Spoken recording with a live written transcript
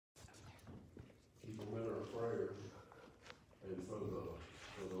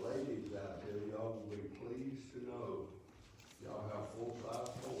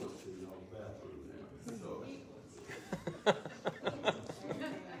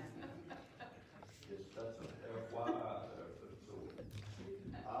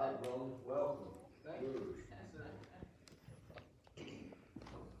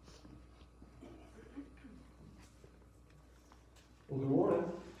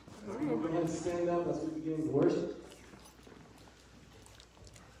ahead and stand up as we begin to worship.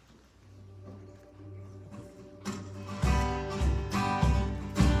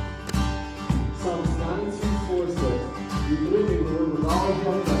 Psalms 92:4 says, "You live in the room with all of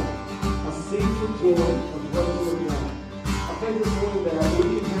your might. I sing for joy of what you have done." I pray this morning that we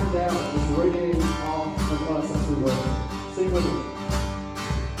can count down this radiating off of us as we worship. Sing with me.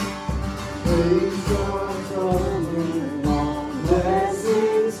 Praise God from whom all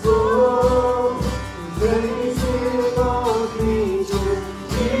blessings flow. Praise Him, all creatures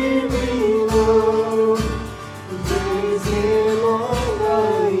here below. Praise Him, all the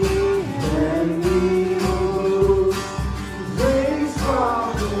heavenly hosts. Praise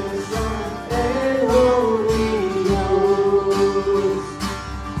prophets and holy ghosts.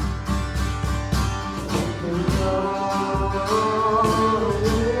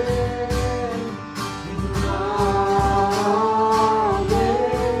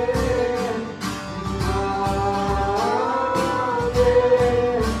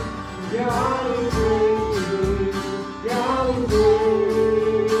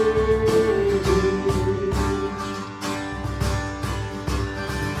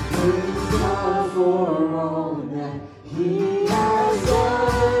 For all that He has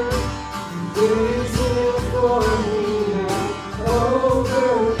done, praise Him for He has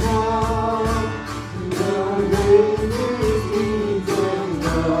overcome the grave is beaten,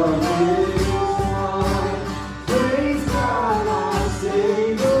 love is won. Praise God, our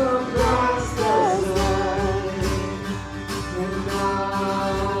Savior, Christ the Son, and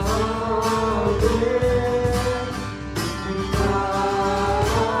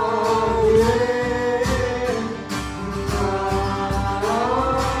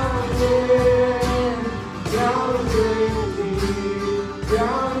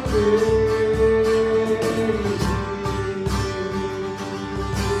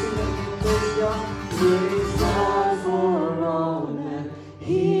praise God for all that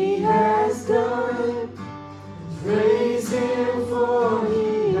He has done. Praise Him for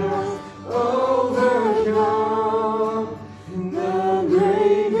He has overcome. The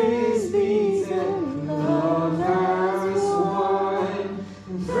grave is beaten, love has won.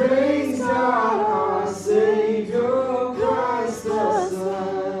 Praise God, our Savior, Christ the Son.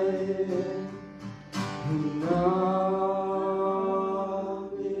 Amen.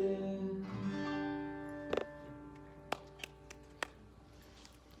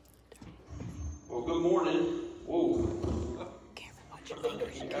 Well, good morning. Whoa. We're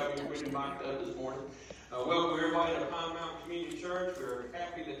mic'd up this morning. Welcome everybody to Pine Mountain Community Church. We're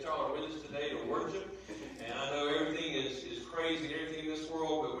happy that y'all are with us today to worship. And I know everything is crazy and everything in this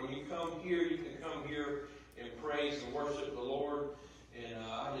world, but when you come here, you can come here and praise and worship the Lord. And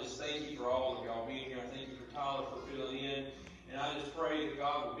I just thank you for all of y'all being here. I thank you for Tyler for filling in. And I just pray that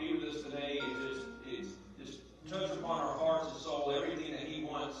God will be with us today and just touch upon our hearts and soul everything that He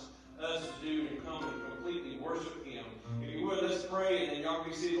wants us to do and come and completely worship Him. If you would, let's pray, and then y'all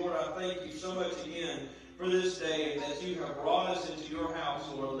can see, Lord, I thank you so much again for this day and that you have brought us into your house,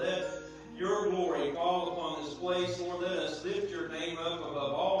 Lord. Let your glory fall upon this place, Lord. Let us lift your name up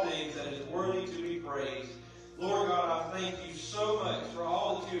above all names that is worthy to be praised. Lord God, I thank you so much for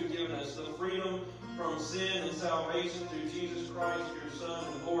all that you have given us, the freedom from sin and salvation through Jesus Christ, your Son.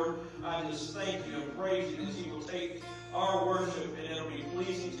 And Lord, I just thank you and praise you that you will take our worship and it'll be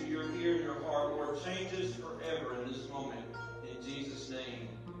pleasing to your ear and your heart. Lord, change us forever in this moment. In Jesus' name,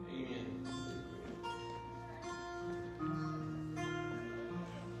 amen.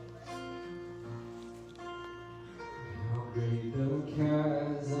 How great the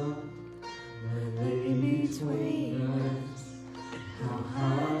chasm that lay between us. How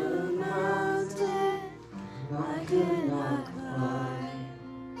high the mountain I could not climb.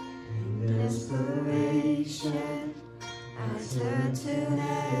 In desperation, I turned to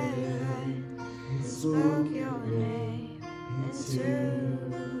heaven and spoke your name into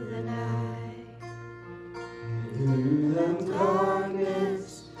the night. Through the darkness,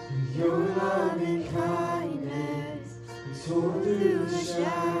 your loving kindness tore through the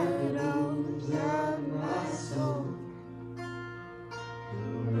shadows of my soul. The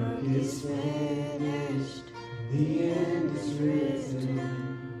work is finished, the end is written.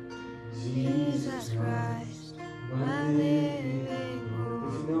 Jesus Christ, my living hope.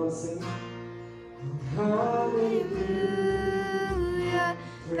 If you know it, sing. How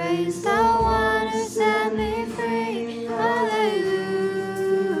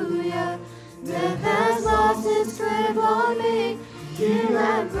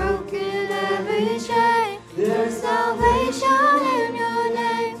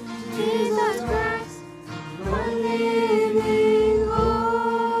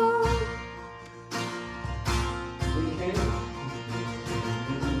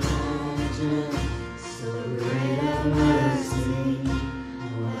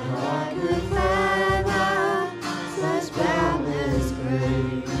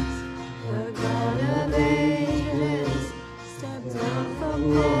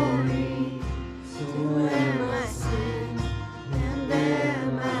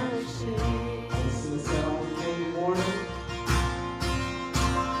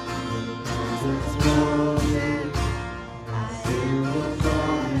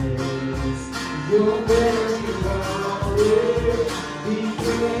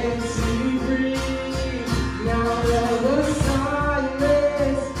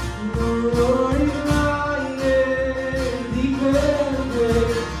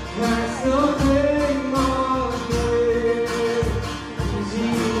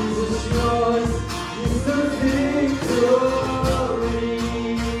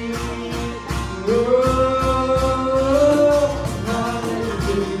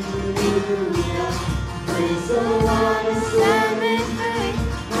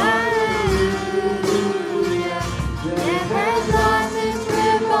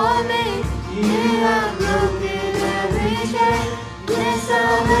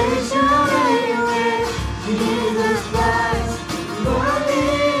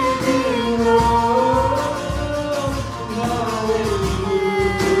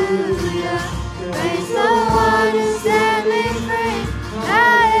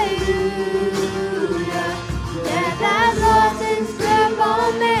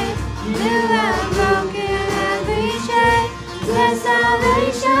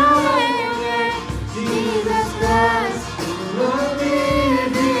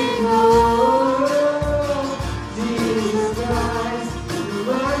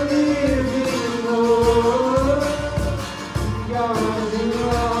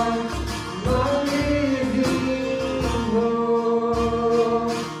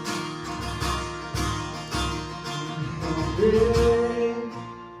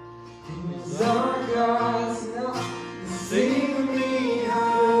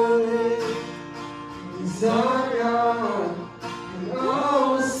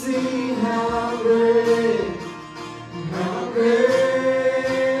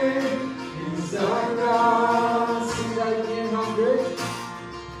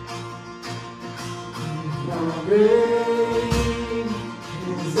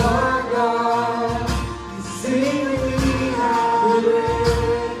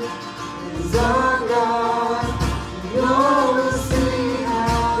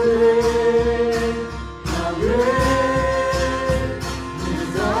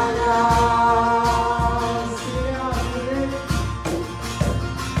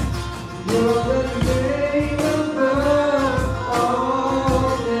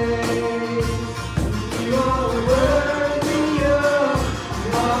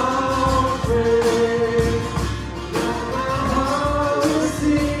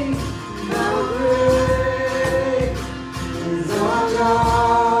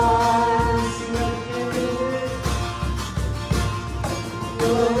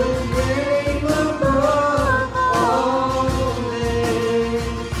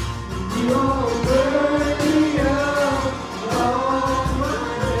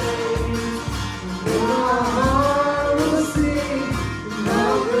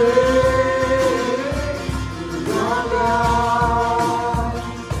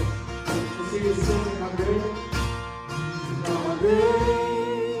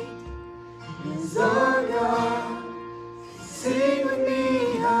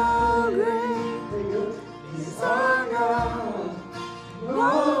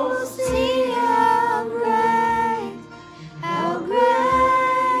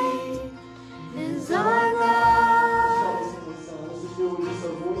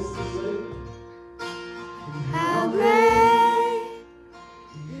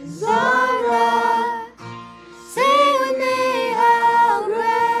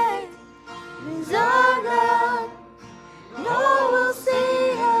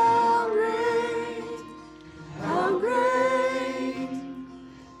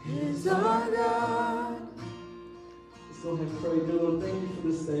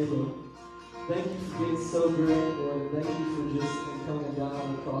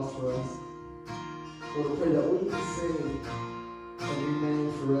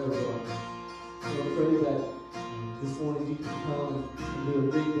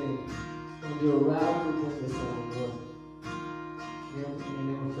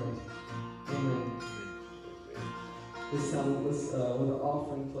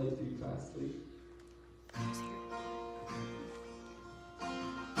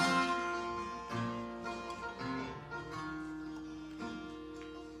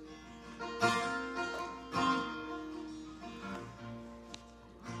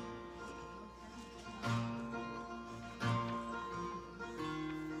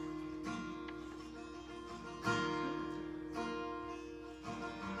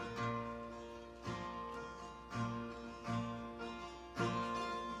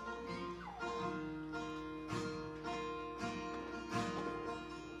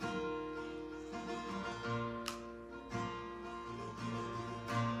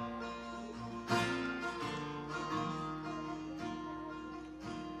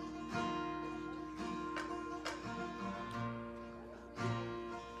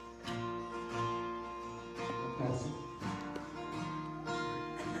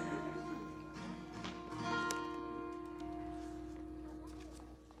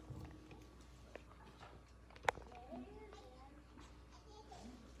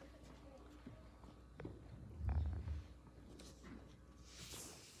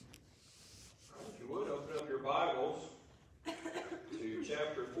Bibles to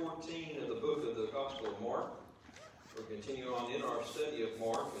chapter 14 of the book of the Gospel of Mark. We're continuing on in our study of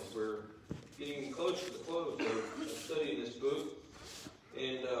Mark as we're getting close to the close of studying this book.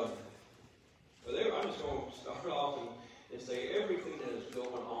 And I'm just going to start off and say everything that is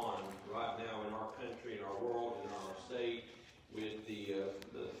going on right now in our country, in our world, in our state, with the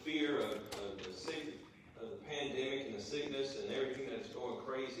fear of the pandemic and the sickness and everything that's going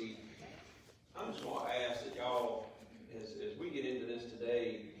crazy. I'm just going to ask that y'all, as we get into this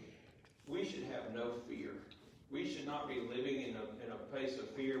today, we should have no fear. We should not be living in a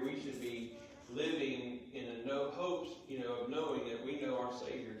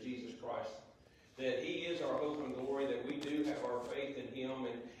Christ. That He is our hope and glory, that we do have our faith in Him.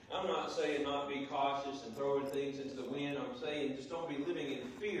 And I'm not saying not be cautious and throwing things into the wind. I'm saying just don't be living in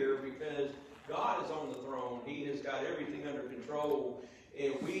fear, because God is on the throne. He has got everything under control.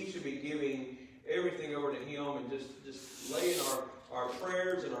 And we should be giving everything over to Him and just laying our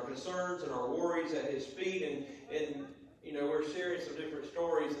prayers and our concerns and our worries at His feet. And you know, we're sharing some different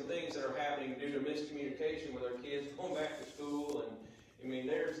stories and things that are happening due to miscommunication with our kids going back to school. And I mean,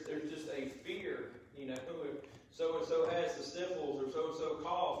 there's just a fear, you know. So-and-so has the sniffles, or so-and-so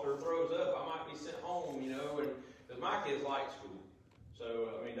coughs or throws up, I might be sent home, you know, and because my kids like school. So,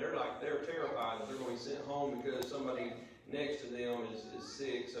 I mean, they're terrified that they're going to be sent home because somebody next to them is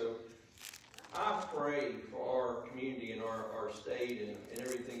sick. So, I pray for our community and our state and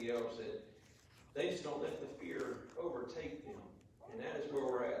everything else that they just don't let the fear overtake them. And that is where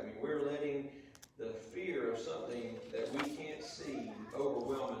we're at. I mean, we're letting the fear of something that we can't see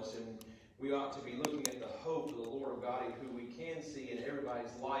overwhelm us, and we ought to be looking at the hope of the Lord God, who we can see in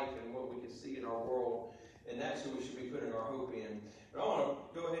everybody's life and what we can see in our world. And that's who we should be putting our hope in. But I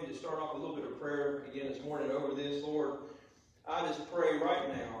want to go ahead and just start off with a little bit of prayer again this morning over this. Lord, I just pray right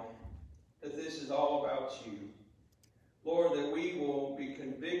now that this is all about you. Lord, that we will be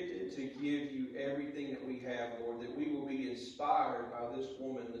convicted to give you everything that we have, Lord, that we will be inspired by this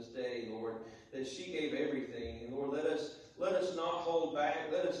woman this day, Lord, that she gave everything. And Lord, let us not hold back.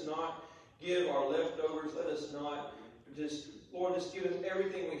 Let us not give our leftovers. Let us not Lord, just give us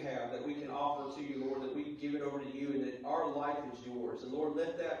everything we have that we can offer to you, Lord, that we give it over to you and that our life is yours. And Lord,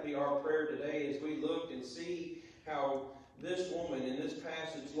 let that be our prayer today as we look and see how this woman in this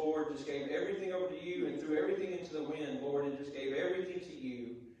passage, Lord, just gave everything over to you and threw everything into the wind, Lord, and just gave everything to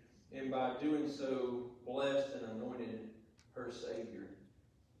you. And by doing so, blessed and anointed her Savior.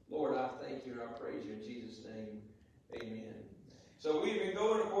 Lord, I thank you and I praise you in Jesus' name. Amen. So we've been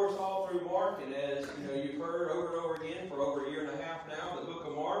going, of course, all through Mark, and as you know, you've heard over and over again for over a year and a half now, the book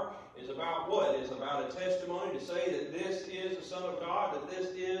of Mark is about what? It's about a testimony to say that this is the Son of God, that this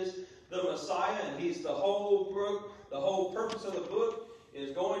is the Messiah, and He's the whole purpose of the book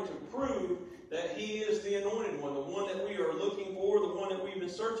is going to prove that He is the anointed one, the one that we are looking for, the one that we've been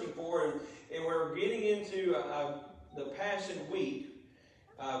searching for, and we're getting into the Passion Week.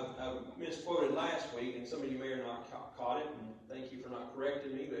 I misquoted last week, and some of you may have not caught it, and thank you for not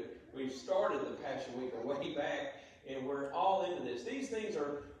correcting me, but we've started the Passion Week way back, and we're all into this. These things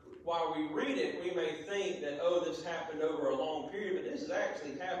are, while we read it, we may think that, oh, this happened over a long period, but this is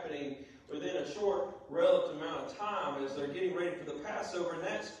actually happening within a short relative amount of time as they're getting ready for the Passover, and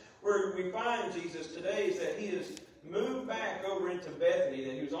that's where we find Jesus today, is that He has moved back over into Bethany,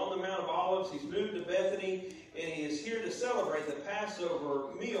 that He was on the Mount of Olives. He's moved to Bethany, and He is here to celebrate the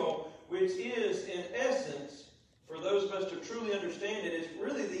Passover meal, which is, in essence, for those of us to truly understand it, is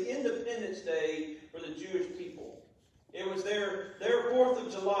really the Independence Day for the Jewish people. It was their 4th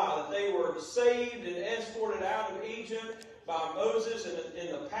of July that they were saved and escorted out of Egypt by Moses, and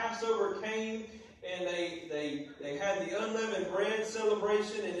the Passover came, and they had the unleavened bread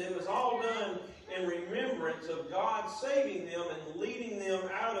celebration, and it was all done in remembrance of God saving them and leading them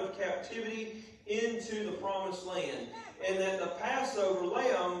out of captivity into the promised land. And that the Passover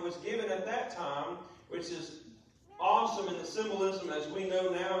lamb was given at that time, which is awesome in the symbolism, as we know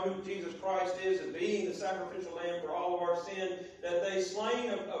now who Jesus Christ is, of being the sacrificial lamb for all of our sin, that they slain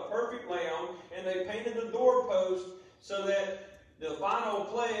a perfect lamb, and they painted the doorpost so that the final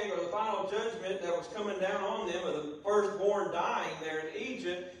plague or the final judgment that was coming down on them of the firstborn dying there in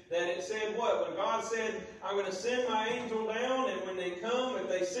Egypt, that it said what? When God said, I'm going to send my angel down, and when they come, if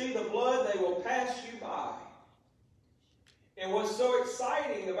they see the blood, they will pass you by. And what's so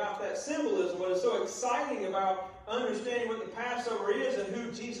exciting about that symbolism, what is so exciting about understanding what the Passover is and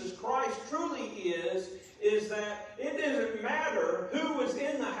who Jesus Christ truly is that it doesn't matter who was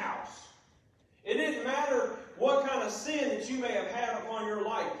in the house. It didn't matter what kind of sin that you may have had upon your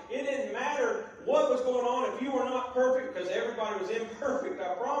life. It didn't matter what was going on if you were not perfect, because everybody was imperfect,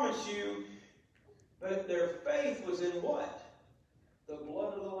 I promise you. But their faith was in what? The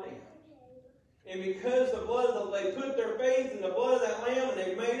blood of the Lamb. And because they put their faith in the blood of that lamb, and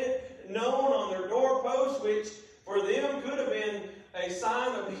they made it known on their doorposts, which for them could have been a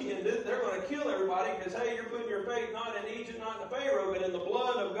sign of being, they're going to kill everybody because, hey, you're putting your faith not in Egypt, not in the Pharaoh, but in the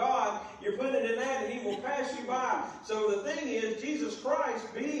blood of God. You're putting it in that, and He will pass you by. So the thing is, Jesus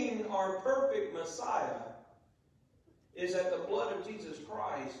Christ, being our perfect Messiah, is that the blood of Jesus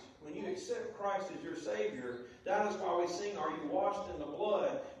Christ, when you accept Christ as your Savior, that is why we sing, "Are you washed in the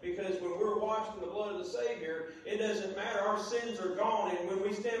blood?" Because when we're washed in the blood of the Savior, it doesn't matter. Our sins are gone. And when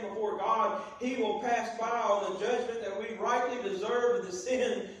we stand before God, He will pass by on the judgment that we rightly deserve of the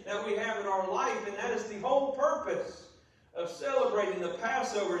sin that we have in our life. And that is the whole purpose of celebrating the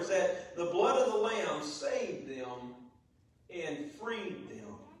Passover, is that the blood of the Lamb saved them and freed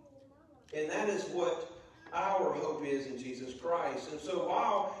them. And that is what our hope is in Jesus Christ. And so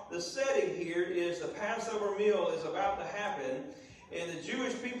while the setting here is the Passover meal is about to happen, and the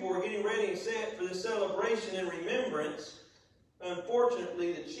Jewish people were getting ready and set for this celebration in remembrance,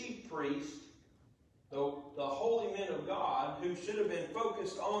 unfortunately the chief priest, the holy men of God, who should have been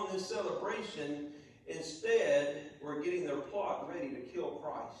focused on this celebration, instead were getting their plot ready to kill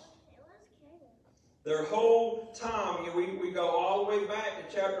Christ. Their whole time, we go all the way back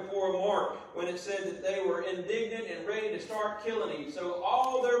to chapter 4 of Mark, when it said that they were indignant and ready to start killing Him. So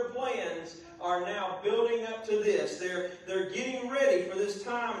all their plans are now building up to this. They're getting ready for this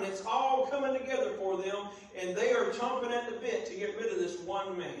time, and it's all coming together for them, and they are chomping at the bit to get rid of this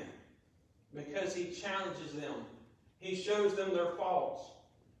one man, because He challenges them. He shows them their faults.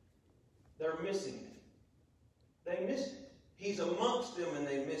 They're missing it. They miss it. He's amongst them, and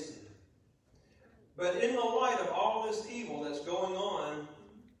they miss it. But in the light of all this evil that's going on,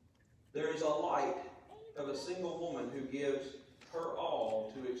 there is a light of a single woman who gives her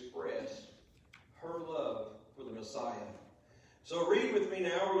all to express her love for the Messiah. So read with me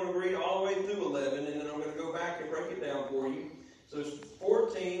now. We're going to read all the way through 11, and then I'm going to go back and break it down for you. So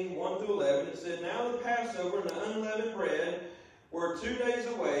 14, 1 through 11, it said, "Now the Passover and the unleavened bread were 2 days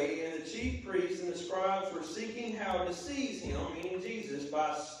away, and the chief priests and the scribes were seeking how to seize Him," meaning Jesus,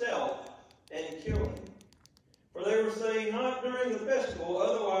 "by stealth and kill Him. For they were saying, 'Not during the festival,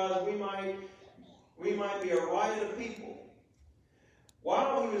 otherwise we might be a riot of people.'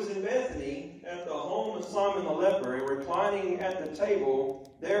 While He was in Bethany, at the home of Simon the leper, and reclining at the table,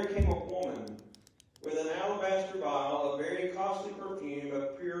 there came a woman with an alabaster vial of very costly perfume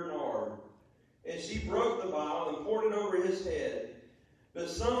of pure nard. And she broke the vial and poured it over His head. But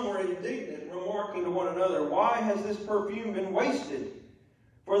some were indignant, remarking to one another, 'Why has this perfume been wasted?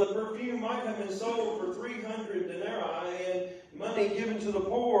 For the perfume might have been sold for 300 denarii and money given to the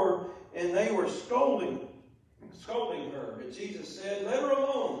poor.' And they were scolding her. But Jesus said, 'Let her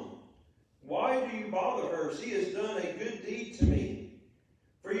alone. Why do you bother her? She has done a good deed to me.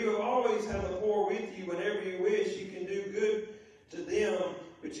 For you have always had the poor with you. Whenever you wish, you can do good to them,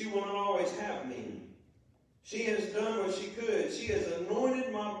 but you will not always have me. She has done what she could. She has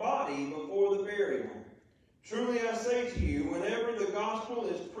anointed my body before the burial. Truly I say to you, whenever the gospel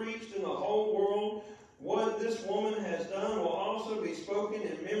is preached in the whole world, what this woman has done will also be spoken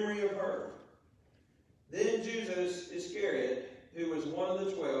in memory of her.' Then Judas Iscariot, who was one of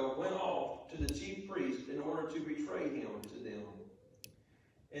the 12, went off to the chief priest in order to betray Him to them.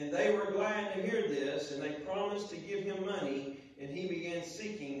 And they were glad to hear this, and they promised to give him money, and he began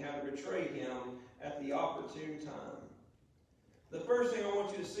seeking how to betray Him at the opportune time." The first thing I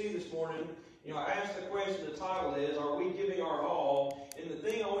want you to see this morning, I asked the question, the title is, "Are we giving our all?" And the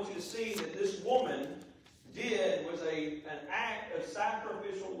thing I want you to see that this woman did was an act of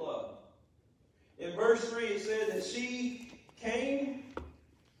sacrificial love. In verse 3 it said that she came,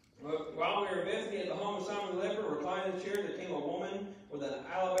 while we were in Bethany at the home of Simon the leper, reclining in the chair, there came a woman with an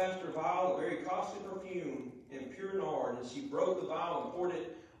alabaster vial of very costly perfume and pure nard, and she broke the vial and poured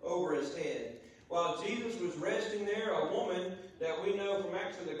it over His head. While Jesus was resting there, a woman that we know from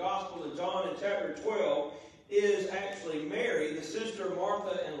actually the Gospel of John in chapter 12 is actually Mary, the sister of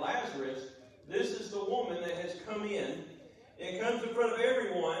Martha and Lazarus. This is the woman that has come in and comes in front of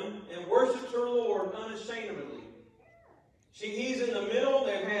everyone and worships her Lord unashamedly. He's in the middle,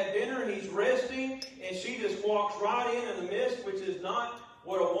 they've had dinner, he's resting, and she just walks right in the midst, which is not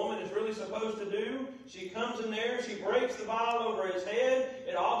what a woman is really supposed to do. She comes in there, she breaks the vial over His head.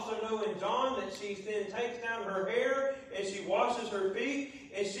 It also know in John that she then takes down her hair and she washes her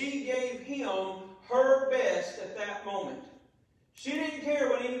feet, and she gave Him her best at that moment. She didn't care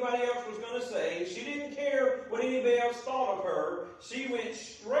what anybody else was going to say. She didn't care what anybody else thought of her. She went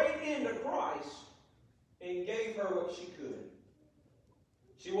straight into Christ and gave her what she could.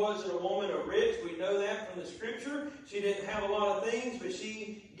 She wasn't a woman of rich. We know that from the Scripture. She didn't have a lot of things, but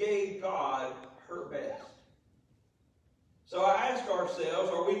she gave God her best. So I ask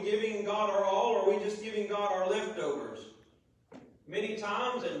ourselves, are we giving God our all, or are we just giving God our leftovers? Many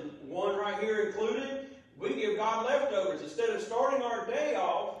times, and one right here included, we give God leftovers. Instead of starting our day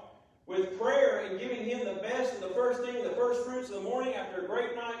off with prayer and giving Him the best and the first thing, the first fruits of the morning after a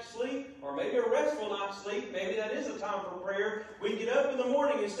great night's sleep, or maybe a restful night's sleep, maybe that is a time for prayer. We get up in the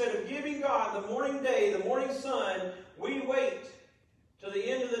morning, instead of giving God the morning day, the morning sun, we wait till the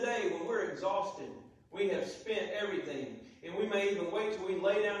end of the day when we're exhausted. We have spent everything. And we may even wait till we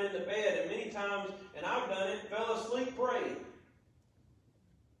lay down in the bed, and many times, and I've done it, fell asleep praying,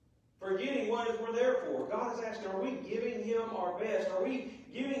 forgetting what we're there for. God is asking, are we giving Him our best? Are we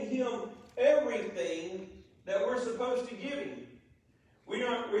giving Him everything that we're supposed to give Him? We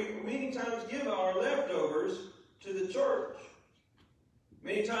many times give our leftovers to the church.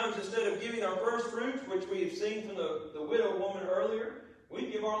 Many times, instead of giving our first fruits, which we have seen from the widow woman earlier, we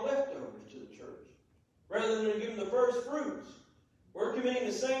give our leftovers to the church. Rather than giving the first fruits. We're committing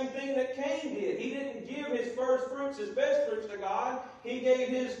the same thing that Cain did. He didn't give his first fruits, his best fruits to God. He gave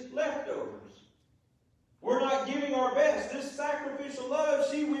his leftovers. We're not giving our best. This sacrificial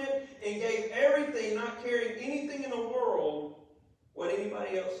love, she went and gave everything, not caring anything in the world what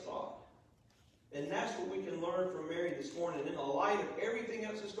anybody else thought. And that's what we can learn from Mary this morning. In the light of everything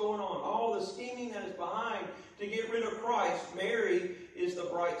else that's going on, all the scheming that is behind to get rid of Christ, Mary is the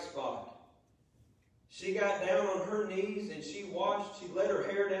bright spot. She got down on her knees and she let her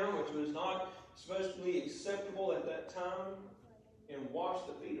hair down, which was not supposed to be acceptable at that time, and washed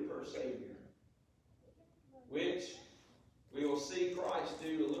the feet of her Savior. Which we will see Christ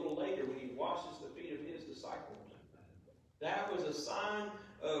do a little later when He washes the feet of His disciples. That was a sign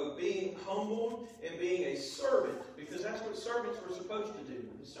of being humble and being a servant, because that's what servants were supposed to do.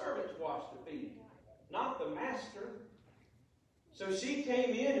 The servants washed the feet, not the master. So she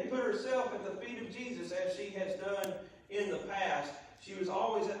came in and put herself at the feet of Jesus, as she has done in the past. She was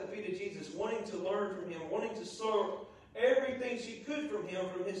always at the feet of Jesus, wanting to learn from Him, wanting to serve everything she could from Him,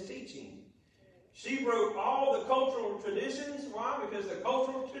 from His teaching. She broke all the cultural traditions. Why? Because the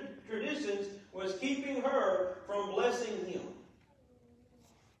cultural traditions was keeping her from blessing Him.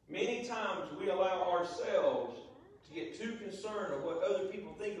 Many times we allow ourselves to get too concerned of what other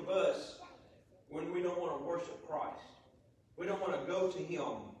people think of us when we don't want to worship Christ. We don't want to go to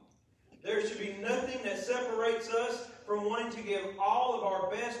Him. There should be nothing that separates us from wanting to give all of our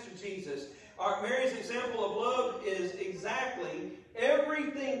best to Jesus. Mary's example of love is exactly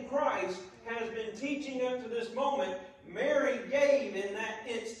everything Christ has been teaching up to this moment. Mary gave in that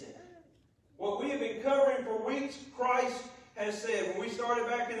instant. What we have been covering for weeks, Christ has said. When we started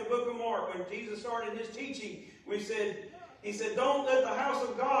back in the book of Mark, when Jesus started His teaching, He said, don't let the house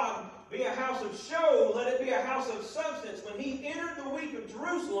of God be a house of show, let it be a house of substance. When He entered the week of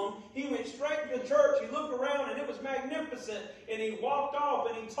Jerusalem, He went straight to the church. He looked around and it was magnificent. And He walked off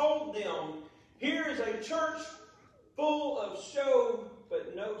and He told them, here is a church full of show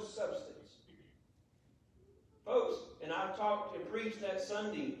but no substance. Folks, and I talked and preached that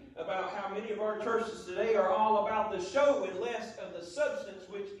Sunday about how many of our churches today are all about the show and less of the substance,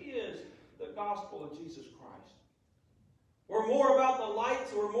 which is the gospel of Jesus Christ. We're more about the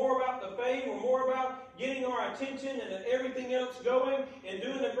lights, we're more about the fame, we're more about getting our attention and everything else going and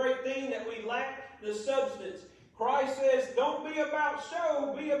doing the great thing, that we lack the substance. Christ says, don't be about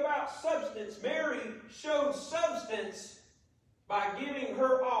show, be about substance. Mary showed substance by giving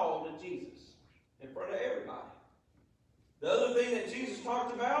her all to Jesus in front of everybody. The other thing that Jesus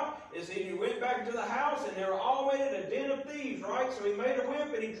talked about is that He went back to the house and they were all made in a den of thieves, right? So He made a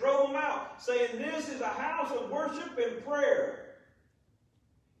whip and He drove them out, saying, this is a house of worship and prayer.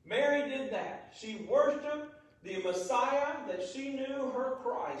 Mary did that. She worshiped the Messiah that she knew, her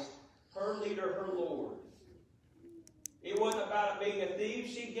Christ, her leader, her Lord. It wasn't about being a thief.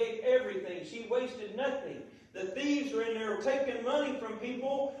 She gave everything. She wasted nothing. The thieves were in there taking money from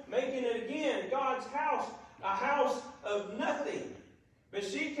people, making it again God's house, a house of nothing. But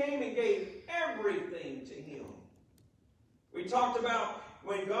she came and gave everything to Him. We talked about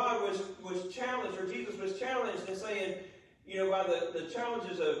when God was challenged, or Jesus was challenged and saying, by the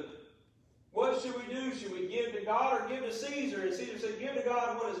challenges of what should we do? Should we give to God or give to Caesar? And Caesar said, give to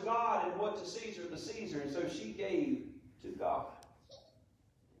God what is God, and what to Caesar, the Caesar. And so she gave to God.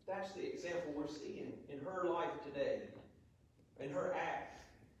 That's the example we're seeing in her life today, in her act.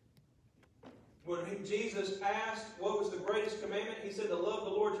 When Jesus asked what was the greatest commandment, He said to love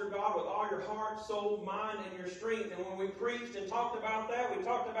the Lord your God with all your heart, soul, mind, and your strength. And when we preached and talked about that, we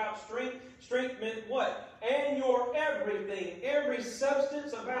talked about strength. Strength meant what? And your everything, every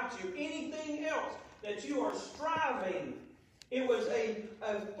substance about you, anything else that you are striving. It was a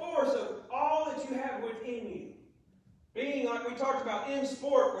force of all that you have within you. Being like we talked about in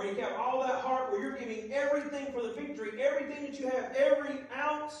sport, where you have all that heart, where you're giving everything for the victory, everything that you have, every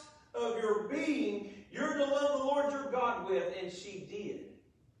ounce of your being, you're to love the Lord your God with, and she did.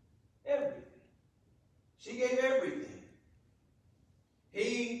 Everything. She gave everything.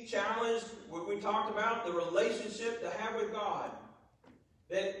 He challenged what we talked about, the relationship to have with God.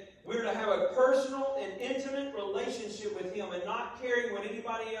 That we're to have a personal and intimate relationship with Him and not caring what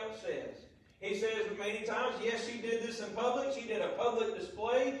anybody else says. He says many times, yes, she did this in public. She did a public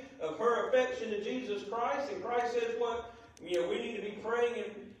display of her affection to Jesus Christ. And Christ says we need to be praying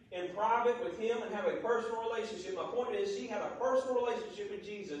in private with Him and have a personal relationship. My point is, she had a personal relationship with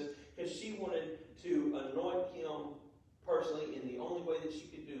Jesus because she wanted to anoint Him personally, and the only way that she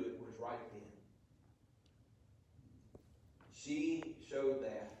could do it was right then. She showed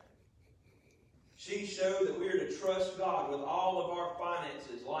that. She showed that we are to trust God with all of our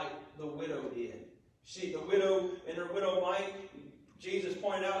finances like the widow did. The widow and her widow mite, Jesus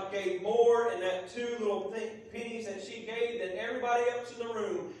pointed out, gave more in that 2 little pennies that she gave than everybody else in the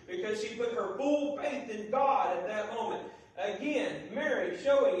room because she put her full faith in God at that moment. Again, Mary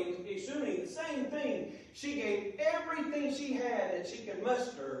showing and assuming the same thing. She gave everything she had that she could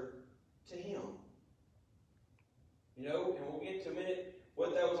muster to Him. And we'll get to a minute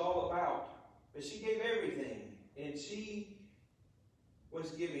what that was all about. But she gave everything. And she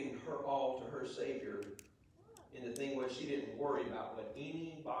was giving her all to her Savior. And the thing was, she didn't worry about what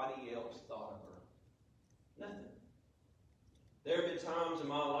anybody else thought of her. Nothing. There have been times in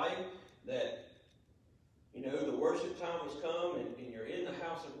my life that, the worship time has come and you're in the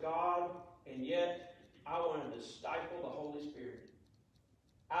house of God, and yet I wanted to stifle the Holy Spirit.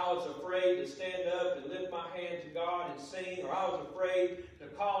 I was afraid to stand up and lift my hand to God and sing, or I was afraid to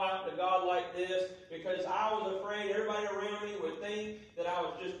call out to God like this because I was afraid everybody around me would think that I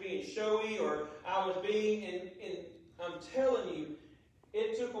was just being showy or I was being, and I'm telling you,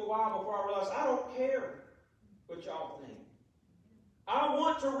 it took a while before I realized I don't care what y'all think. I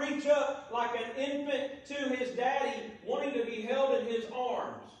want to reach up like an infant to his daddy, wanting to be held in his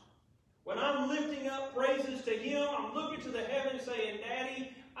arms. When I'm lifting up praises to Him, I'm looking to the heavens saying, Daddy,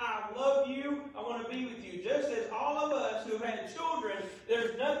 I love you. I want to be with you. Just as all of us who had children,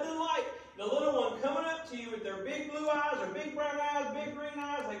 there's nothing like the little one coming up to you with their big blue eyes or big brown eyes, big green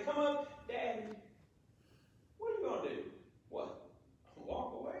eyes. They come up, Daddy, what are you going to do? What?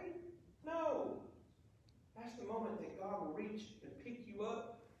 Walk away? No. That's the moment that God will reach and pick you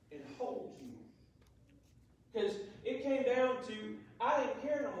up and hold you. Because it came down to, I didn't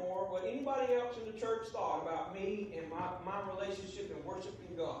care no more what anybody else in the church thought about me and my relationship and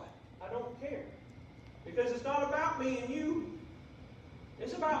worshiping God. I don't care. Because it's not about me and you.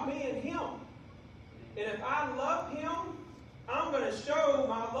 It's about me and Him. And if I love Him, I'm going to show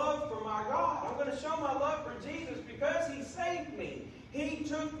my love for my God. I'm going to show my love for Jesus because He saved me. He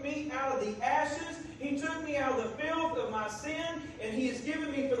took me out of the ashes. He took me out of the filth of my sin. And He has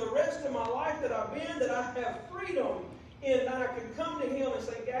given me for the rest of my life that I've been, that I have freedom. And that I can come to Him and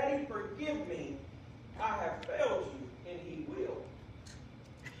say, Daddy, forgive me. I have failed you, and He will.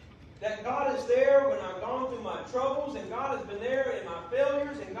 That God is there when I've gone through my troubles, and God has been there in my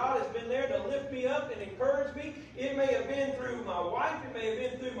failures, and God has been there to lift me up and encourage me. It may have been through my wife, it may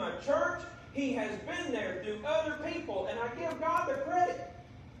have been through my church. He has been there through other people, and I give God the credit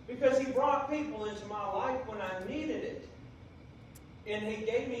because He brought people into my life when I needed it. And He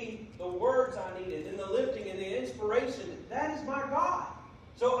gave me the words I needed and the lifting and the inspiration. That is my God.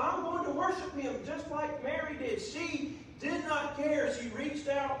 So I'm going to worship Him just like Mary did. She did not care. She reached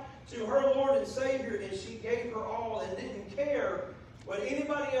out to her Lord and Savior and she gave her all and didn't care what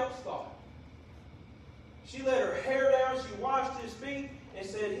anybody else thought. She let her hair down. She washed His feet and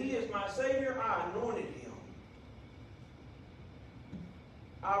said, He is my Savior. I anointed Him.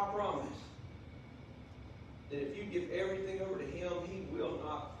 I promise that if you give everything over to Him, He will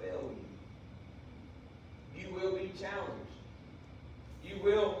not fail you. You will be challenged. You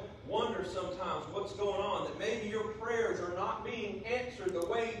will wonder sometimes what's going on, that maybe your prayers are not being answered the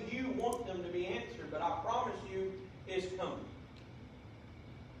way you want them to be answered, but I promise you, it's coming.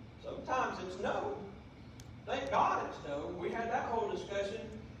 Sometimes it's no. Thank God it's no. We had that whole discussion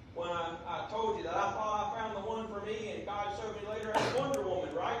when I told you that I thought I found the one for me, and God showed me later as Wonder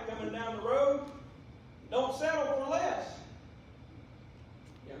Woman, right? Coming down the road. Don't settle for less.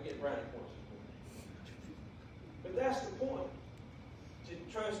 Yeah, I'm getting brownie points. But that's the point.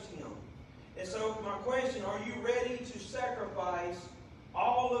 To trust Him. And so my question, are you ready to sacrifice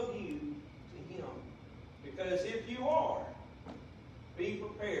all of you to Him? Because if you are, be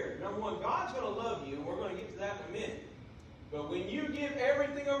prepared. Number one, God's going to love you, and we're going to get to that in a minute. But when you give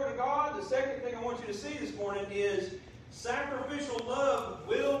everything over to God, the second thing I want you to see this morning is sacrificial love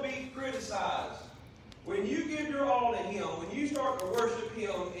will be criticized. When you give your all to Him, when you start to worship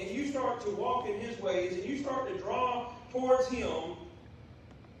Him, and you start to walk in His ways, and you start to draw towards Him,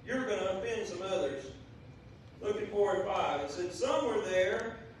 you're going to offend some others. Look at 4 and 5. It said, some were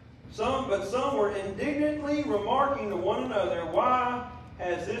there, but some were indignantly remarking to one another, why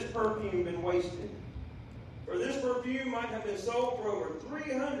has this perfume been wasted? For this perfume might have been sold for over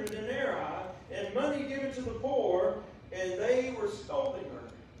 300 denarii, and money given to the poor, and they were scolding her.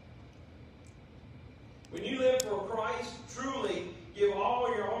 When you live for Christ, truly give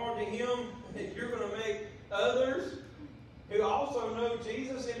all your heart to Him, you're going to make others who also know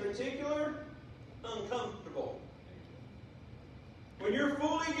Jesus in particular uncomfortable. When you're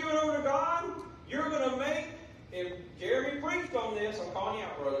fully given over to God, you're going to make, and Jeremy preached on this, I'm calling you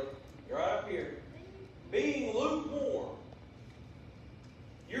out, brother. You're right up here. Being lukewarm.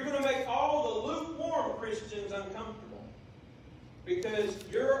 You're going to make all the lukewarm Christians uncomfortable. Because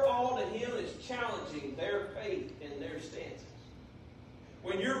your all to Him is challenging their faith and their stances.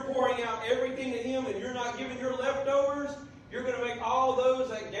 When you're pouring out everything to Him and you're not giving your leftovers, you're going to make all those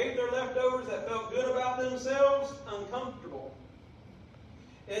that gave their leftovers, that felt good about themselves, uncomfortable.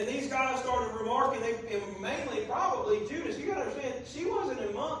 And these guys started remarking, and mainly probably Judas. You got to understand, she wasn't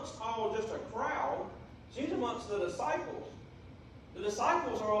amongst all just a crowd. She's amongst the disciples. The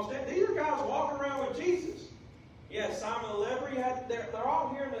disciples are all standing. These are guys walking around with Jesus. Yes, Simon the leper, they're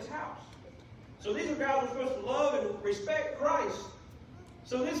all here in this house. So these are guys who are supposed to love and respect Christ.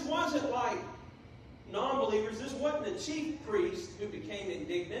 So this wasn't like non-believers. This wasn't the chief priest who became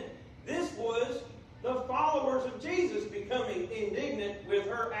indignant. This was the followers of Jesus becoming indignant with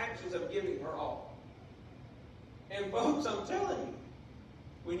her actions of giving her all. And folks, I'm telling you,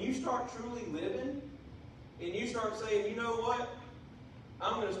 when you start truly living, and you start saying, you know what?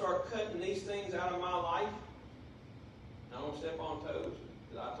 I'm going to start cutting these things out of my life. I don't step on toes,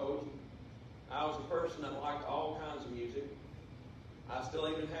 because I told you. I was a person that liked all kinds of music. I still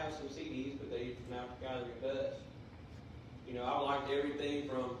even have some CDs, but they now kind of dust. You know, I liked everything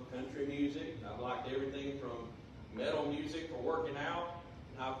from country music. I liked everything from metal music for working out.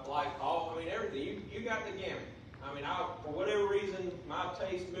 I liked everything. You got the gamut. I mean, for whatever reason, my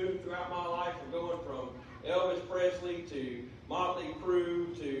taste moved throughout my life from going from Elvis Presley to Motley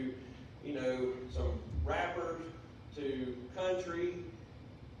Crue to, some rappers to country,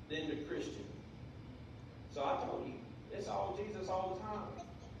 then to Christian. So I told you, it's all Jesus all the time.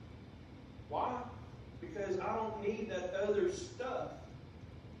 Why? Because I don't need that other stuff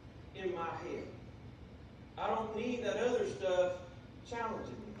in my head. I don't need that other stuff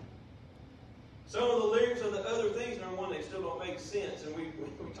challenging me. Some of the lyrics of the other things, number one, they still don't make sense. And we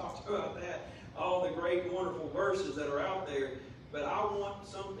talked about that, all the great, wonderful verses that are out there. But I want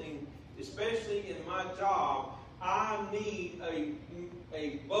something, especially in my job, I need a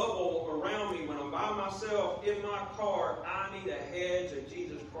bubble around me when I'm by myself in my car. I need a hedge of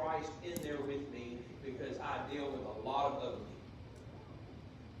Jesus Christ in there with me because I deal with a lot of ugly.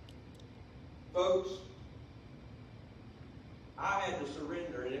 Folks, I had to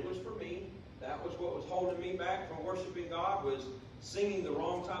surrender, and it was for me. That was what was holding me back from worshiping God, was singing the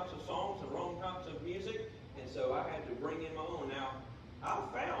wrong types of songs and wrong types of music. And so I had to bring in my own. Now, I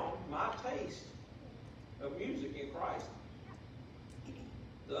found my taste of music in Christ.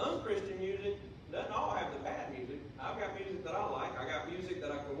 The unchristian music doesn't all have the bad music. I've got music that I like. I got music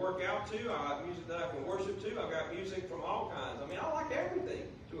that I can work out to. I got music that I can worship to. I've got music from all kinds. I mean, I like everything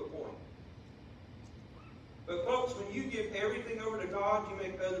to a point. But folks, when you give everything over to God, you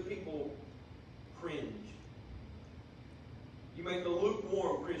make other people cringe. You make the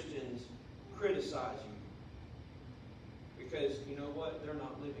lukewarm Christians criticize you. Because, you know what? They're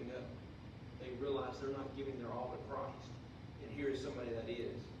not living up. They realize they're not giving their all to Christ. And here is somebody that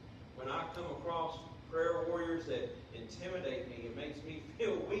is. When I come across prayer warriors that intimidate me, it makes me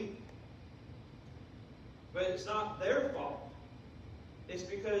feel weak. But it's not their fault. It's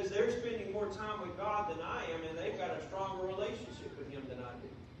because they're spending more time with God than I am, and they've got a stronger relationship with Him than I do.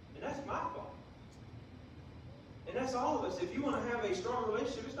 And that's my fault. And that's all of us. If you want to have a strong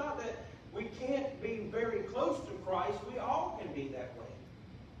relationship, it's not that we can't be very close to Christ. We all can be that way.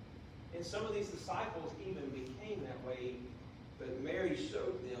 And some of these disciples even became that way, but Mary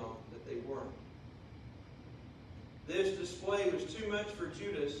showed them that they weren't. This display was too much for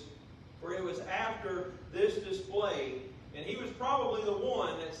Judas, for it was after this display, and he was probably the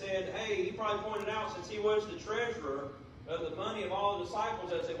one that said, hey, he probably pointed out, since he was the treasurer of the money of all the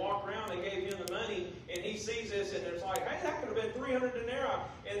disciples, as they walked around, they gave him the money, and he sees this, and it's like, hey, that could have been 300 denarii,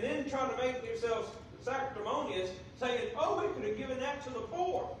 and then trying to make yourselves sanctimonious, saying, oh, we could have given that to the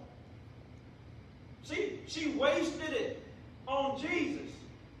poor. She wasted it on Jesus.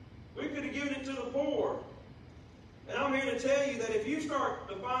 We could have given it to the poor. And I'm here to tell you that if you start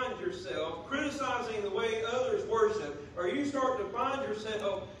to find yourself criticizing the way others worship, or you start to find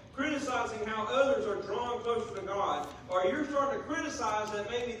yourself criticizing how others are drawn closer to God, or you're starting to criticize that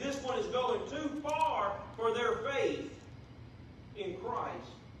maybe this one is going too far for their faith in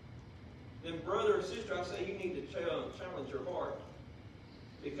Christ, then brother or sister, I say you need to challenge your heart,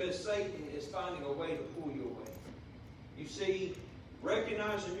 because Satan is finding a way to pull you away. You see,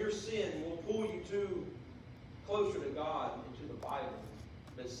 recognizing your sin will pull you closer to God and to the Bible,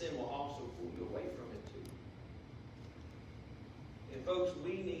 but sin will also pull you away from it too. And folks,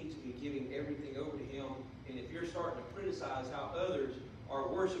 we need to be giving everything over to Him. And if you're starting to criticize how others are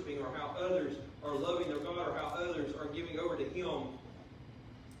worshiping, or how others are loving their God, or how others are giving over to Him,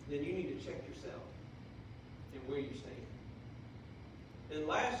 then you need to check yourself and where you stand. And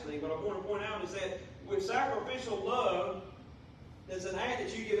lastly, what I want to point out is that with sacrificial love, it's an act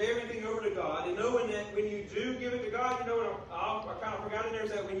that you give everything over to God. And knowing that when you do give it to God, you know what I kind of forgot in there,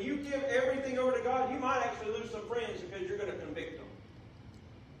 is that when you give everything over to God, you might actually lose some friends because you're going to convict them.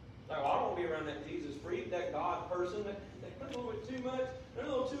 Like, well, I don't want to be around that Jesus freak, that God person. They're a little bit too much. They're a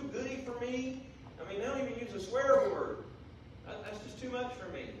little too goody for me. I mean, they don't even use a swear word. That's just too much for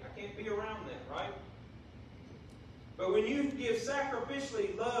me. I can't be around that, right? But when you give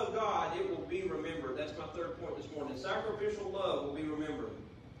sacrificially love God, it will be remembered. That's my third point this morning. Sacrificial love will be remembered.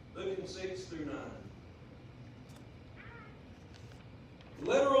 Look in 6 through 9.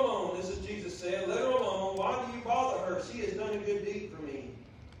 Let her alone, this is Jesus said. Let her alone. Why do you bother her? She has done a good deed for me.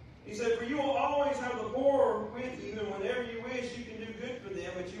 He said, for you will always have the poor with you, and whenever you wish, you can do good for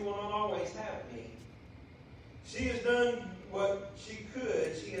them, but you will not always have me. She has done what she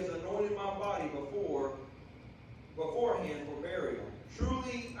could. She has anointed my body beforehand for burial.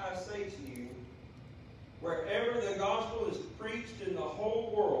 Truly I say to you, wherever the gospel is preached in the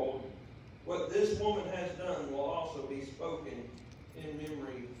whole world, what this woman has done will also be spoken in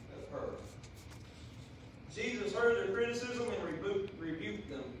memory of her. Jesus heard their criticism and rebuked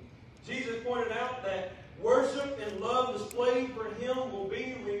them. Jesus pointed out that worship and love displayed for Him will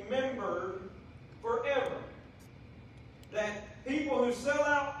be remembered forever. That people who sell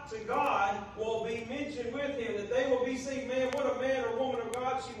out to God will be mentioned with Him. That they will be seen, man, what a man or woman of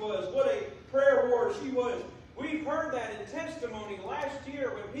God she was. What a prayer warrior she was. We've heard that in testimony last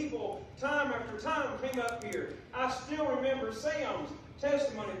year when people, time after time, came up here. I still remember Sam's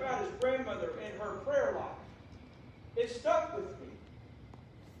testimony about his grandmother and her prayer life. It stuck with me.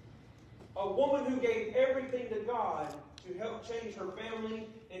 A woman who gave everything to God to help change her family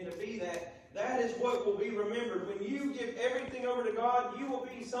and to be that. That is what will be remembered. When you give everything over to God, you will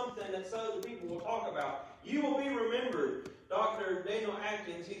be something that other people will talk about. You will be remembered. Dr. Daniel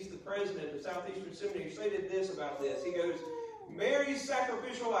Atkins, he's the president of Southeastern Seminary, stated this about this. He goes, Mary's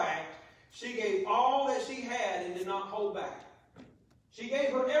sacrificial act, she gave all that she had and did not hold back. She gave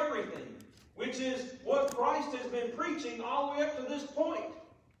her everything, which is what Christ has been preaching all the way up to this point.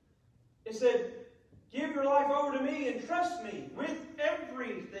 It said, give your life over to me and trust me with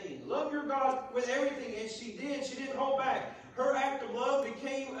everything. Love your God with everything. And she did. She didn't hold back. Her act of love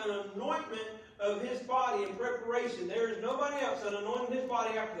became an anointment of His body in preparation. There is nobody else that anointed His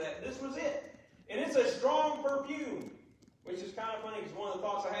body after that. This was it. And it's a strong perfume, which is kind of funny because one of the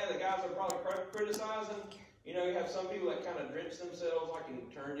thoughts I had, the guys are probably criticizing, you know, you have some people that kind of drench themselves like in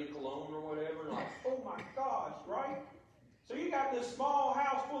eternity cologne or whatever. Like, oh my gosh, right? So you got this small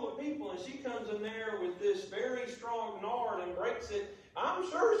house full of people, and she comes in there with this very strong nard and breaks it. I'm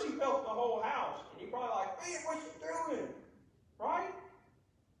sure she felt the whole house. And you're probably like, man, what's she doing? Right?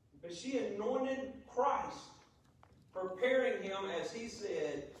 But she anointed Christ, preparing Him, as He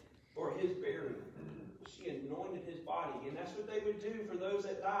said, for His burial. She anointed His body. And that's what they would do for those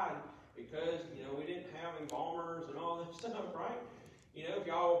that died. Because, you know, we didn't have embalmers and all that stuff, right? You know, if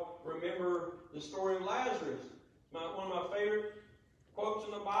y'all remember the story of Lazarus. One of my favorite quotes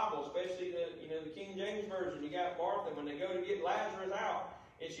in the Bible, especially the King James Version. You got Martha when they go to get Lazarus out,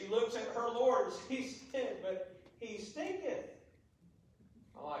 and she looks at her Lord and she said, but he stinketh.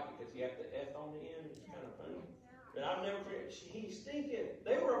 I like it because you have the F on the end. It's kind of funny. But I've never forget, he stinketh.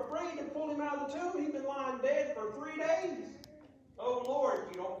 They were afraid to pull him out of the tomb. He'd been lying dead for 3 days. Oh Lord,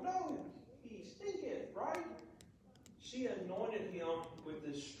 you don't know. He stinketh, right? She anointed him with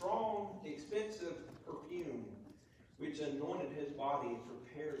this strong, expensive perfume, which anointed his body and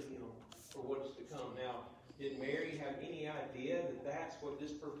prepared him for what's to come. Now, did Mary have any idea that that's what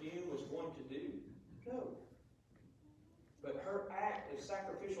this perfume was going to do? No. But her act of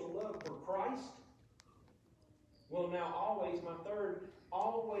sacrificial love for Christ will now always, my third,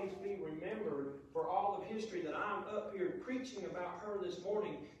 always be remembered for all of history that I'm up here preaching about her this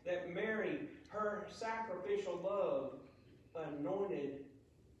morning, that Mary, her sacrificial love, anointed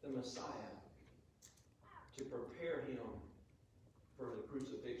the Messiah to prepare Him for the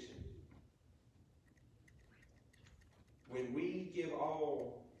crucifixion. When we give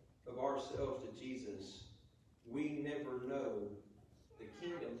all of ourselves to Jesus, we never know the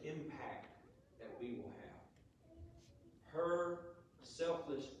kingdom impact that we will have. Her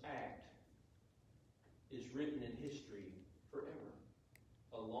selfless act is written in history forever,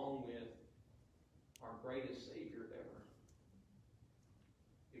 along with our greatest Savior ever.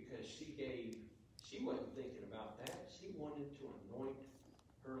 Because she wasn't thinking about that. She wanted to anoint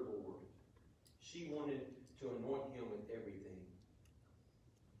her Lord. She wanted to anoint him with everything.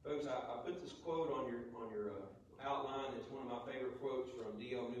 Folks, I put this quote on your outline. It's one of my favorite quotes from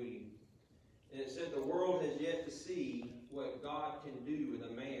D.L. Moody. And it said, "The world has yet to see what God can do with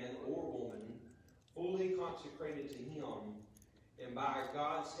a man or woman fully consecrated to him, and by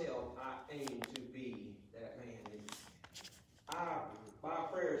God's help, I aim to be that man." And my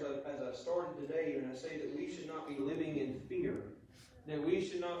prayers, as I started today, and I say that we should not be living in fear, that we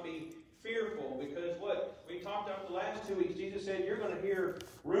should not be fearful, because what we talked about the last 2 weeks, Jesus said you're going to hear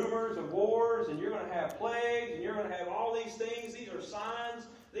rumors of wars, and you're going to have plagues, and you're going to have all these things. These are signs.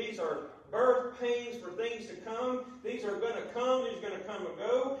 These are birth pains for things to come. These are going to come. These are going to come and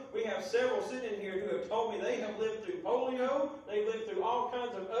go. We have several sitting here who have told me they have lived through polio. They've lived through all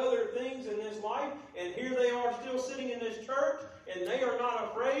kinds of other things in this life. And here they are still sitting in this church. And they are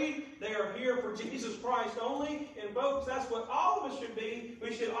not afraid. They are here for Jesus Christ only. And folks, that's what all of us should be.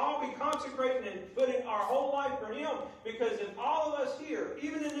 We should all be consecrating and putting our whole life for Him. Because if all of us here,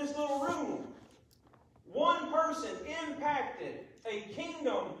 even in this little room, one person impacted a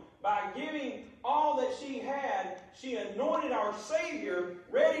kingdom by giving all that she had, she anointed our Savior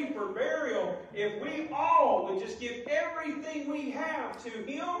ready for burial. If we all would just give everything we have to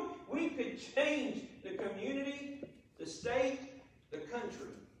Him, we could change the community, the state, the country.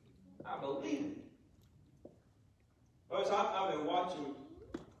 I believe it. Folks, I've been watching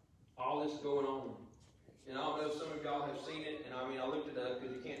all this going on. And I don't know if some of y'all have seen it. And I looked it up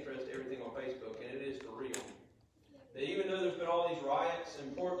because you can't trust everything on Facebook. And it is for real. That even though there's been all these riots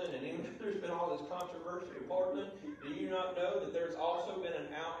in Portland, and even though there's been all this controversy in Portland, do you not know that there's also been an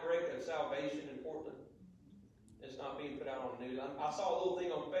outbreak of salvation in Portland? It's not being put out on the news. I saw a little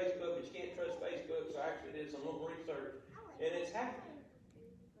thing on Facebook, but you can't trust Facebook, so I actually did some little research. And it's happening.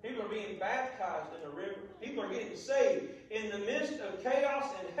 People are being baptized in the river. People are getting saved. In the midst of chaos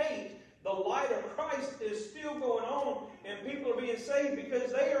and hate, the light of Christ is still going on, and people are being saved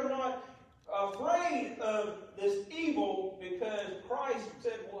because they are not afraid of this evil, because Christ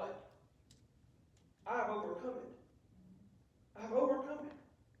said what? I have overcome it. I have overcome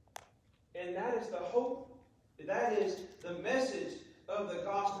it. And that is the hope. That is the message of the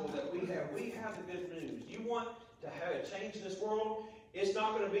gospel that we have. We have the good news. You want to have a change in this world? It's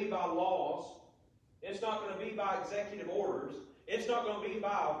not going to be by laws. It's not going to be by executive orders. It's not going to be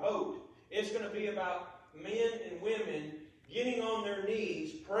by a vote. It's going to be about men and women getting on their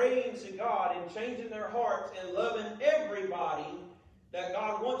knees, praying to God and changing their hearts and loving everybody that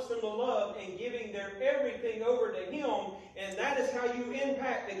God wants them to love and giving their everything over to Him. And that is how you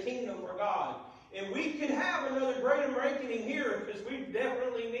impact the kingdom for God. And we can have another great awakening here, because we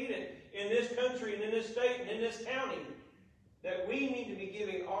definitely need it in this country and in this state and in this county, that we need to be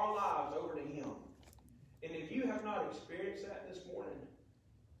giving our lives over to Him. And if you have not experienced that this morning,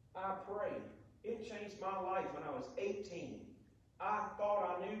 I pray. It changed my life when I was 18. I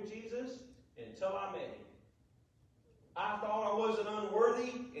thought I knew Jesus until I met Him. I thought I wasn't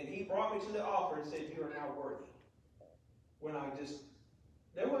unworthy, and He brought me to the altar and said, "You are now worthy." When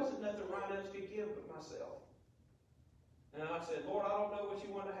there wasn't nothing right else could give but myself. And I said, "Lord, I don't know what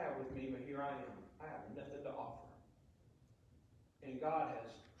you want to have with me, but here I am. I have nothing to offer." And God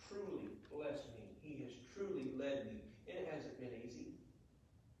has truly blessed me. He has truly led me. And it hasn't been easy.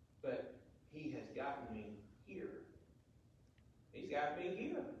 But He has gotten me here. He's got me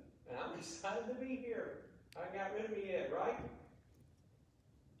here. And I'm excited to be here. I haven't got rid of me yet, right?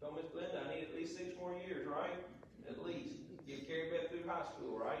 Told Miss Glenda I need at least 6 more years, right? At least. Get Carrie Beth through high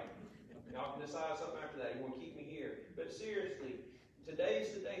school, right? Y'all can decide something after that. You want to keep me here. But seriously, today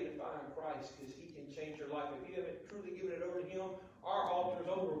is the day to find Christ, because He can change your life. If you haven't truly given it over to Him, our altar is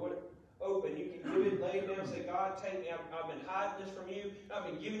open. You can give it, lay it down, say, "God, take me. I've been hiding this from You. I've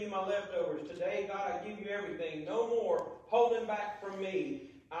been giving You my leftovers. Today, God, I give You everything. No more holding back from me.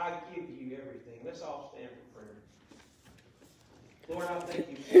 I give You everything." Let's all stand for prayer. Lord, I thank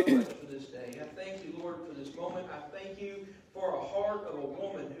You so much for this day. I thank You, Lord, for this moment. I thank You for a heart of a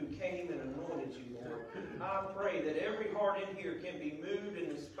woman who came and anointed You, Lord. I pray that every heart in here can be moved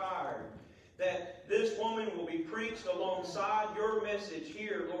and inspired, that this woman will be preached alongside Your message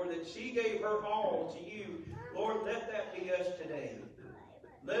here, Lord, that she gave her all to You. Lord, let that be us today.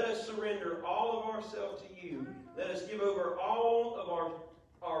 Let us surrender all of ourselves to you. Let us give over all of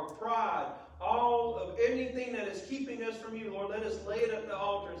our pride, all of anything that is keeping us from you, Lord. Let us lay it at the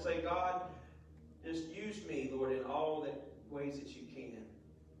altar and say, God, just use me, Lord, in all the ways that you can.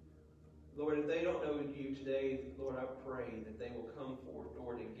 Lord, if they don't know you today, Lord, I pray that they will come forward,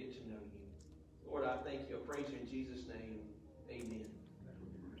 Lord, and get to know you. Lord, I thank you. I praise you in Jesus' name. Amen.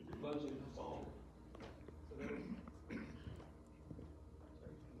 Closing song.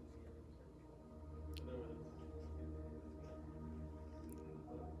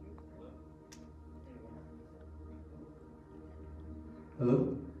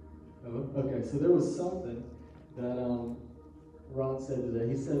 Hello? Hello? Okay, so there was something that Ron said today.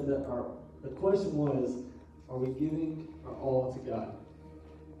 He said that the question was, are we giving our all to God?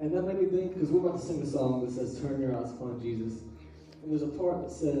 And that made me think, because we're about to sing a song that says, turn your eyes upon Jesus. And there's a part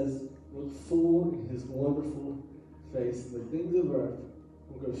that says, look full in his wonderful face, and the things of earth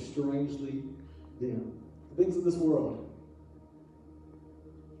will go strangely dim. The things of this world.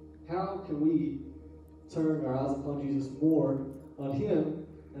 How can we turn our eyes upon Jesus more on him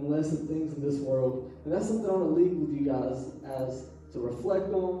and less of things in this world? And that's something I want to leave with you guys as to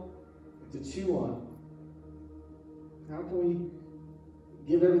reflect on, to chew on. How can we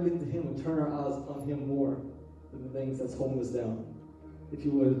give everything to him and turn our eyes on him more than the things that's holding us down? If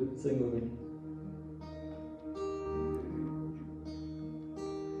you would, sing with me.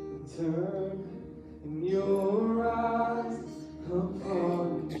 Turn your eyes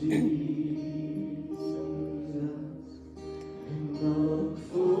upon Jesus and look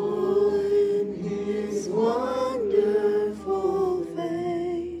full in his wonderful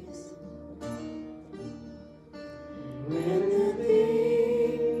face. When the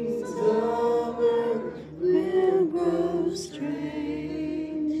things of earth will grow strangely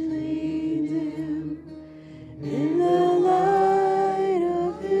dim in the light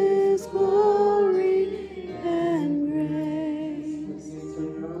of his glory and grace.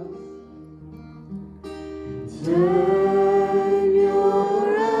 Turn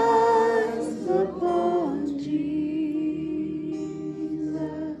your eyes upon Jesus.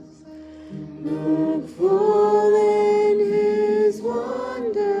 Look full in his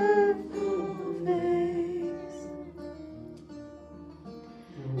wonderful face.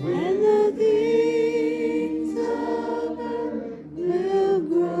 When the things of earth will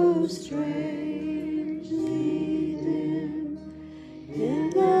grow strangely dim in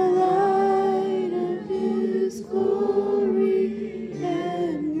the light of his glory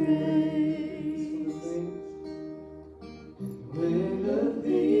and grace. When the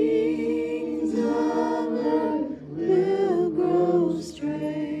things of earth will grow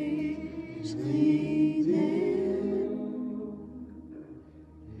strangely dim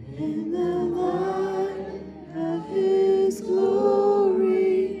in the light of his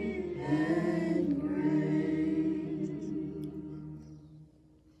glory and grace.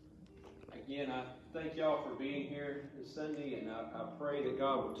 Again, I thank y'all for being here this Sunday, and I pray that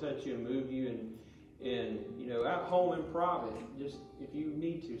God will touch you and move you, and you know, at home in private, just if you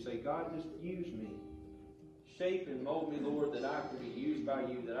need to, say, God, just use me. Shape and mold me, Lord, that I could be used by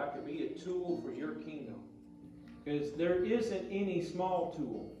you, that I could be a tool for your kingdom. Because there isn't any small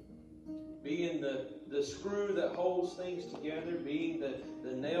tool. Being the screw that holds things together, being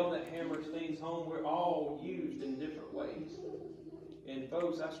the nail that hammers things home, we're all used in different ways. And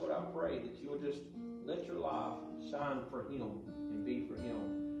folks, that's what I pray, that you'll just let your life shine for him and be for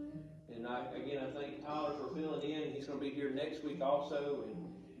him. And I thank Tyler for filling in. He's going to be here next week also.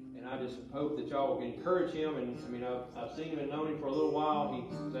 And I just hope that y'all will encourage him. And I mean, I've seen him and known him for a little while. He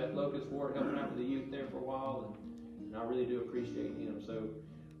was at Locust Ward helping out with the youth there for a while. And I really do appreciate him. So,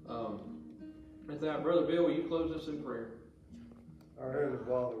 with that, Brother Bill, will you close us in prayer? Our Heavenly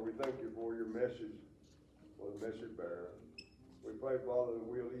Father, we thank you for your message, for the message bearer. We pray, Father, that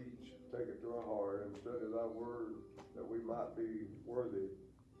we'll each take it to our heart and study thy word, that we might be worthy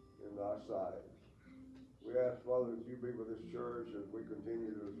in thy sight. We ask, Father, that you be with this church as we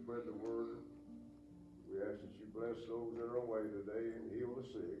continue to spread the word. We ask that you bless those that are away today and heal the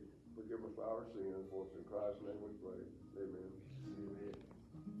sick. Forgive us our sins, for it's in Christ's name we pray. Amen. Amen.